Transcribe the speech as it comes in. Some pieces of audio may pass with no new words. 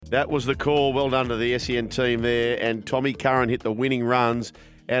That was the call. Well done to the SEN team there. And Tommy Curran hit the winning runs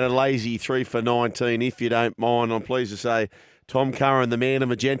at a lazy 3 for 19. If you don't mind, I'm pleased to say Tom Curran, the man of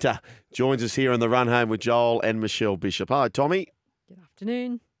Magenta, joins us here on the run home with Joel and Michelle Bishop. Hi, Tommy. Good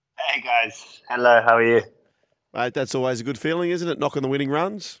afternoon. Hey, guys. Hello, how are you? Mate, that's always a good feeling, isn't it? Knocking the winning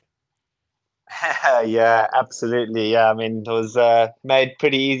runs. Yeah, absolutely. Yeah, I mean, it was made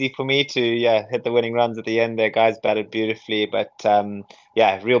pretty easy for me to hit the winning runs at the end there. Guys batted beautifully, but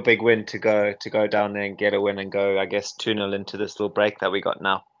real big win to go down there and get a win and go, I guess, 2-0 into this little break that we got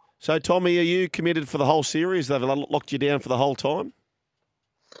now. So, Tommy, are you committed for the whole series? They've locked you down for the whole time?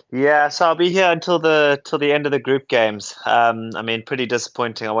 Yeah, so I'll be here until the end of the group games. I mean, pretty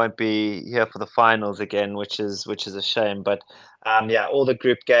disappointing. I won't be here for the finals again, which is a shame. But all the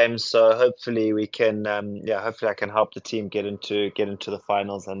group games. So hopefully we can, hopefully I can help the team get into the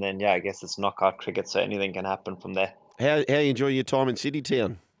finals, and then I guess it's knockout cricket, so anything can happen from there. How are you enjoying your time in Sydney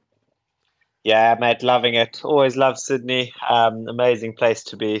town? Yeah, mate, loving it. Always loved Sydney. Amazing place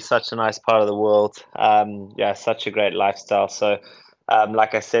to be. Such a nice part of the world. Such a great lifestyle. So.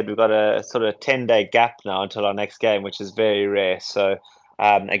 Like I said, we've got a sort of 10-day gap now until our next game, which is very rare. So,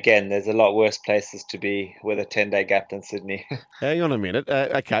 again, there's a lot worse places to be with a 10-day gap than Sydney. Hang on a minute.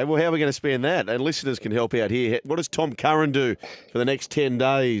 Okay, well, how are we going to spend that? And listeners can help out here. What does Tom Curran do for the next 10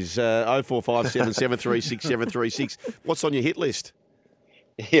 days? 0457 736 736. What's on your hit list?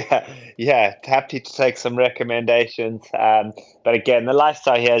 Yeah, happy to take some recommendations. But again, the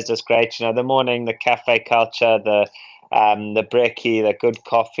lifestyle here is just great. You know, the morning, the cafe culture, the brekkie, the good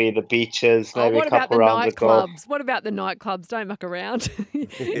coffee, the beaches, maybe a couple rounds of golf. What about the nightclubs? Don't muck around.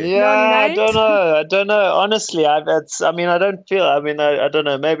 I don't know. Honestly, I don't feel. I mean, I don't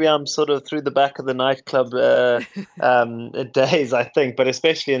know. Maybe I'm sort of through the back of the nightclub days, I think. But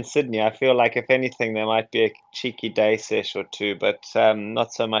especially in Sydney, I feel like if anything, there might be a cheeky day sesh or two, but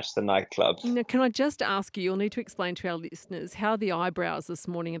not so much the nightclubs. Now, can I just ask you? You'll need to explain to our listeners how the eyebrows this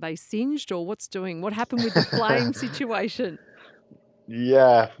morning, are they singed or what happened with the flame situation?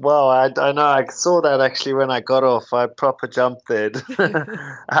 Yeah, well, I know I saw that actually when I got off. I proper jumped there.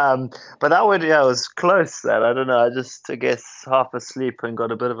 But that one, it was close. That I don't know. I guess half asleep and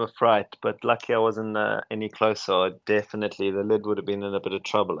got a bit of a fright. But lucky I wasn't any closer. Definitely, the lid would have been in a bit of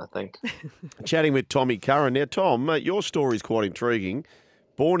trouble, I think. Chatting with Tommy Curran. Now, Tom, your story is quite intriguing.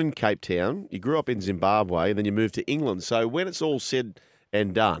 Born in Cape Town, you grew up in Zimbabwe, and then you moved to England. So when it's all said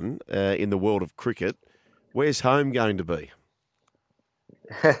and done in the world of cricket, where's home going to be?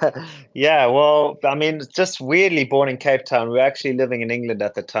 Yeah, well, I mean, just weirdly born in Cape Town. We were actually living in England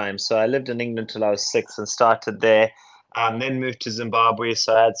at the time. So I lived in England till I was 6 and started there. Then moved to Zimbabwe.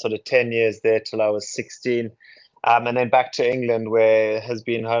 So I had sort of 10 years there till I was 16. And then back to England, where it has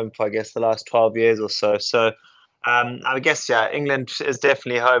been home for, I guess, the last 12 years or so. So I guess, England is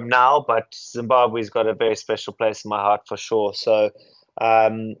definitely home now, but Zimbabwe's got a very special place in my heart for sure. So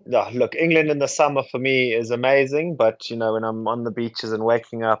look, England in the summer for me is amazing, but when I'm on the beaches and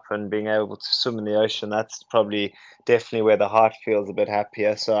waking up and being able to swim in the ocean, that's probably definitely where the heart feels a bit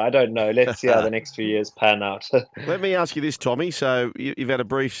happier. So I don't know. Let's see how the next few years pan out. Let me ask you this, Tommy. So you've had a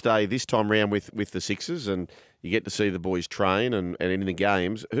brief stay this time round with the Sixers, and you get to see the boys train and in the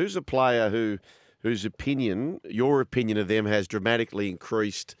games. Who's a player whose opinion, your opinion of them, has dramatically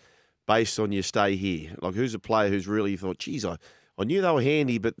increased based on your stay here? Like, who's a player who's really thought, geez, I knew they were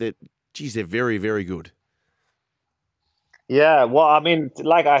handy, but they're very, very good. Yeah, well, I mean,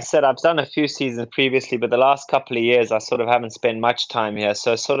 like I said, I've done a few seasons previously, but the last couple of years I sort of haven't spent much time here.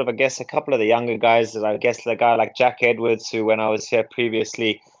 So sort of, I guess, a couple of the younger guys, I guess the guy like Jack Edwards, who when I was here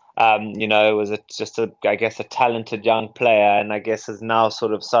previously, was a talented young player, and I guess has now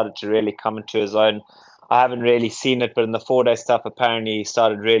sort of started to really come into his own. I haven't really seen it, but in the 4-day stuff, apparently he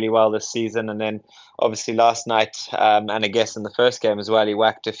started really well this season. And then obviously last night, and I guess in the first game as well, he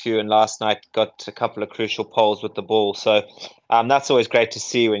whacked a few, and last night got a couple of crucial poles with the ball. So that's always great to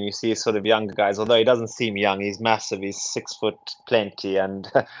see when you see sort of younger guys. Although he doesn't seem young, he's massive. He's 6 foot plenty, and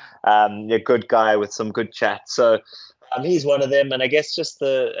a good guy with some good chat. So he's one of them. And I guess just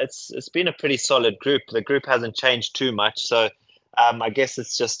it's been a pretty solid group. The group hasn't changed too much. So I guess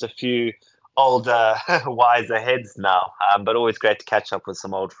it's just a few older, wiser heads now, but always great to catch up with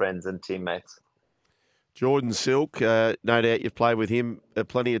some old friends and teammates. Jordan Silk, no doubt you've played with him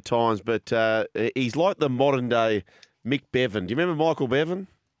plenty of times, but he's like the modern day Mick Bevan. Do you remember Michael Bevan?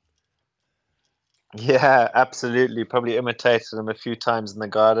 Yeah, absolutely. Probably imitated him a few times in the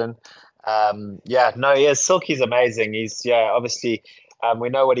garden. Silky's amazing. He's, obviously, we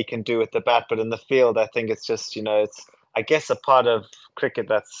know what he can do with the bat, but in the field, I think it's just, it's, I guess, a part of cricket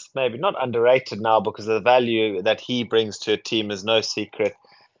that's maybe not underrated now, because the value that he brings to a team is no secret.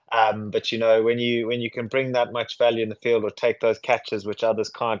 But when you can bring that much value in the field or take those catches which others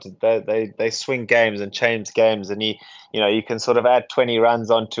can't, they swing games and change games, and you can sort of add 20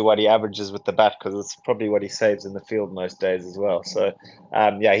 runs onto what he averages with the bat because it's probably what he saves in the field most days as well. So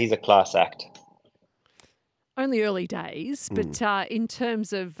yeah, he's a class act. Only early days, but in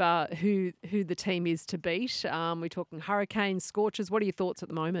terms of who the team is to beat, we're talking Hurricanes, Scorchers. What are your thoughts at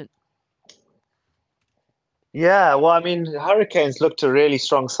the moment? Yeah, well, I mean, Hurricanes looked a really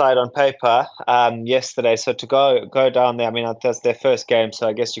strong side on paper yesterday. So to go down there, I mean, that's their first game, so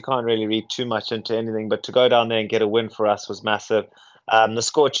I guess you can't really read too much into anything. But to go down there and get a win for us was massive. The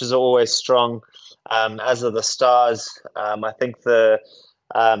Scorchers are always strong, as are the Stars. I think the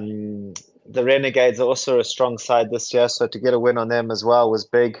Renegades are also a strong side this year, so to get a win on them as well was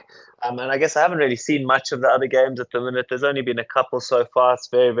big. And I guess I haven't really seen much of the other games at the minute. There's only been a couple so far. It's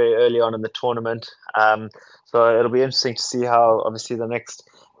very, very early on in the tournament. So it'll be interesting to see how obviously the next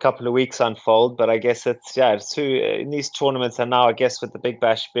couple of weeks unfold. But I guess it's who in these tournaments, and now I guess with the Big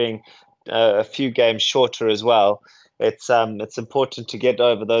Bash being a few games shorter as well, it's important to get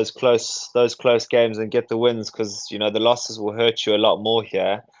over those close games and get the wins because the losses will hurt you a lot more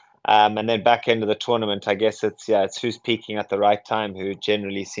here. And then back into the tournament, I guess it's who's peaking at the right time who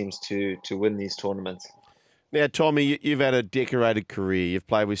generally seems to win these tournaments. Now, Tommy, you've had a decorated career. You've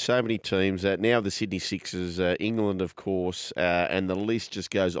played with so many teams. Now the Sydney Sixers, England, of course, and the list just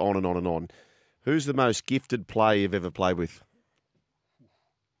goes on and on and on. Who's the most gifted player you've ever played with?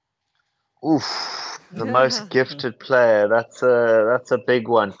 Oof, the most gifted player. That's a big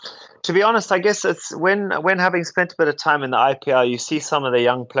one. To be honest, I guess it's when having spent a bit of time in the IPL, you see some of the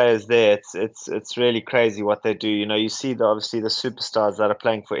young players there. It's really crazy what they do. You see obviously the superstars that are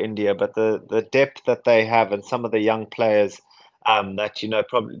playing for India, but the depth that they have and some of the young players that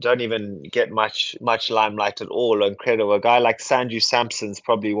probably don't even get much limelight at all are incredible. A guy like Sanju Samson's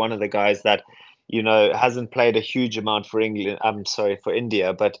probably one of the guys that hasn't played a huge amount for England. I'm sorry, for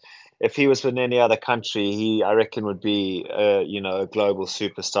India, but if he was in any other country, I reckon, would be, a global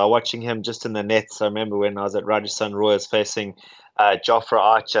superstar. Watching him just in the nets, I remember when I was at Rajasthan Royals facing Jofra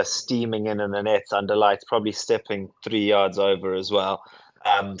Archer steaming in the nets under lights, probably stepping 3 yards over as well,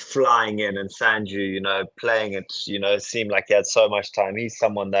 flying in, and Sanju, playing it, it seemed like he had so much time. He's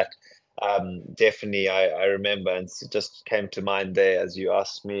someone that definitely I remember, and it just came to mind there as you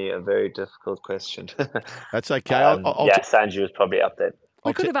asked me a very difficult question. That's okay. Sanju is probably up there.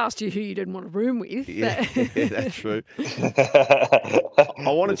 We could have asked you who you didn't want a room with. Yeah, that's true. I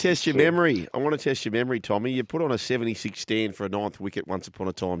want to test your memory. Tommy. You put on a 76 stand for a ninth wicket once upon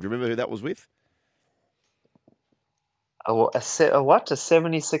a time. Do you remember who that was with? A what? A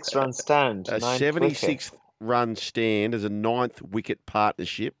 76-run stand? A 76-run stand as a ninth wicket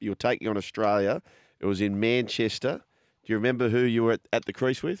partnership. You were taking on Australia. It was in Manchester. Do you remember who you were at the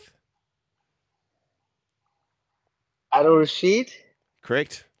crease with? Adil Rashid?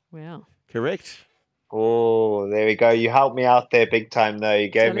 Correct. Wow. Correct. Oh, there we go. You helped me out there big time, though. You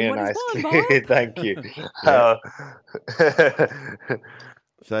gave me a nice clue. Thank you.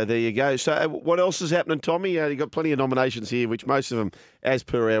 So there you go. So what else is happening, Tommy? You've got plenty of nominations here, which most of them, as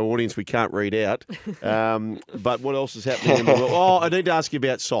per our audience, we can't read out. But what else is happening in the world? Oh, I need to ask you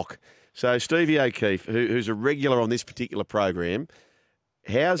about sock. So Stevie O'Keefe, who's a regular on this particular program,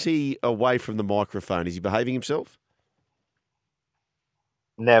 how's he away from the microphone? Is he behaving himself?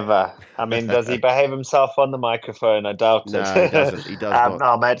 Never. I mean, does he behave himself on the microphone? I doubt it. No, he doesn't. He does not.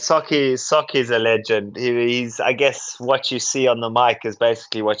 No, mate. Soki's a legend. He's. I guess what you see on the mic is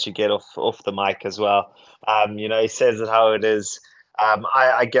basically what you get off the mic as well. He says it how it is.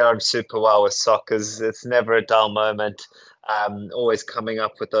 I get on super well with Sockers. It's never a dull moment. Always coming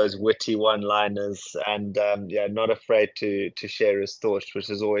up with those witty one-liners, and not afraid to share his thoughts, which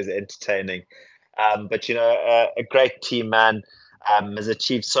is always entertaining. But a great team man. Has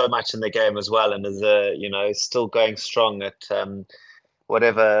achieved so much in the game as well, and is still going strong at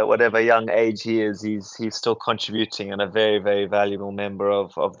whatever young age he is. He's still contributing and a very, very valuable member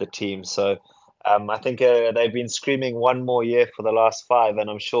of the team. So I think they've been screaming one more year for the last 5, and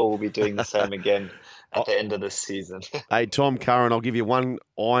I'm sure we'll be doing the same again at the end of this season. Hey, Tom Curran, I'll give you one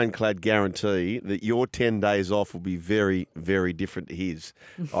ironclad guarantee that your 10 days off will be very, very different to his.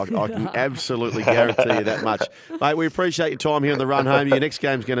 I can absolutely guarantee you that much. Mate, we appreciate your time here on the run home. Your next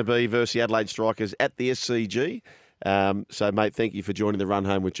game's going to be versus the Adelaide Strikers at the SCG. So, mate, thank you for joining the run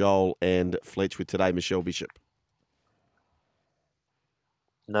home with Joel and Fletch with today, Michelle Bishop.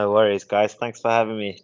 No worries, guys. Thanks for having me.